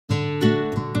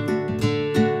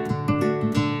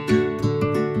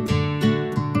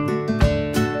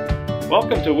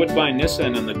Welcome to Woodbine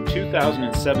Nissan and the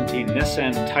 2017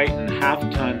 Nissan Titan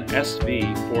half-ton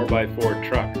SV 4x4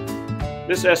 truck.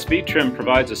 This SV trim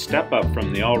provides a step up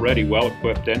from the already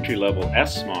well-equipped entry-level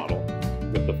S model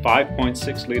with the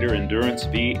 5.6-liter Endurance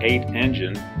V8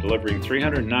 engine delivering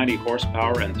 390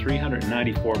 horsepower and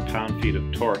 394 pound-feet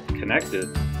of torque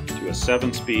connected to a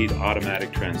 7-speed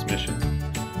automatic transmission.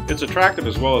 It's attractive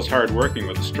as well as hard-working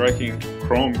with a striking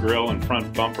chrome grille and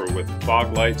front bumper with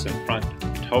fog lights and front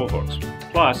tow hooks,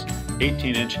 plus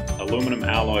 18-inch aluminum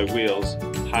alloy wheels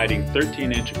hiding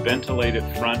 13-inch ventilated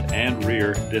front and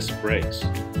rear disc brakes.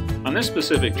 On this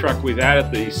specific truck, we've added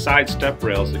the side step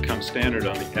rails that come standard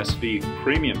on the SV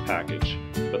Premium package,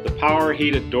 but the power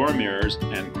heated door mirrors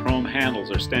and chrome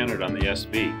handles are standard on the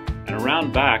SV, and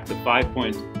around back the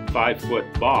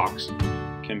 5.5-foot box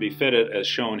can be fitted as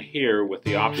shown here with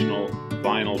the optional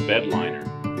vinyl bed liner.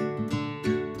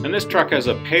 And this truck has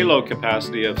a payload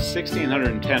capacity of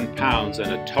 1,610 pounds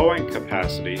and a towing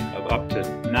capacity of up to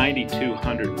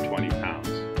 9,220 pounds.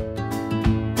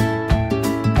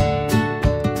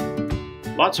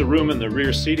 Lots of room in the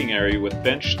rear seating area with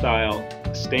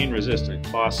bench-style stain-resistant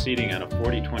cloth seating and a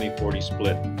 40-20-40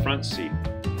 split front seat.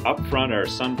 Up front are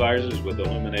sun visors with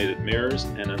illuminated mirrors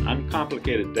and an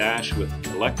uncomplicated dash with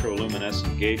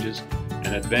electroluminescent gauges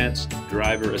and advanced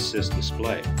driver assist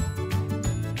display.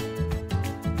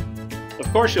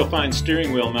 Of course, you'll find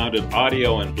steering wheel mounted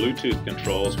audio and Bluetooth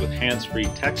controls with hands-free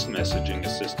text messaging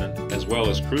assistant as well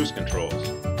as cruise controls.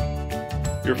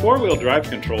 Your four-wheel drive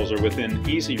controls are within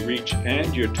easy reach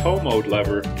and your tow mode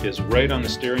lever is right on the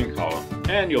steering column.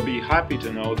 And you'll be happy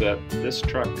to know that this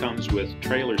truck comes with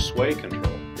trailer sway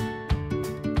control.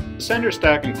 The center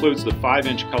stack includes the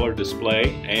 5-inch color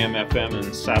display, AM, FM,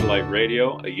 and satellite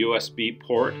radio, a USB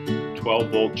port,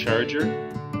 12-volt charger,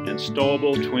 and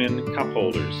stowable twin cup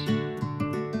holders.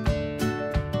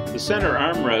 The center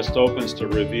armrest opens to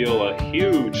reveal a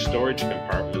huge storage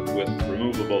compartment with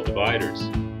removable dividers.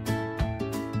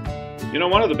 You know,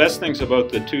 one of the best things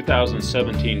about the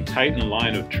 2017 Titan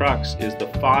line of trucks is the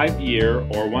 5-year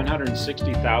or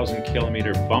 160,000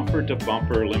 kilometer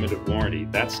bumper-to-bumper limited warranty.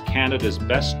 That's Canada's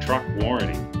best truck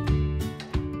warranty.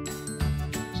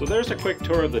 So there's a quick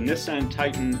tour of the Nissan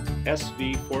Titan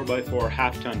SV 4x4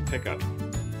 half-ton pickup.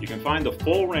 You can find the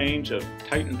full range of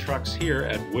Titan trucks here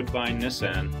at Woodbine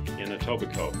Nissan in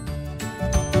Etobicoke.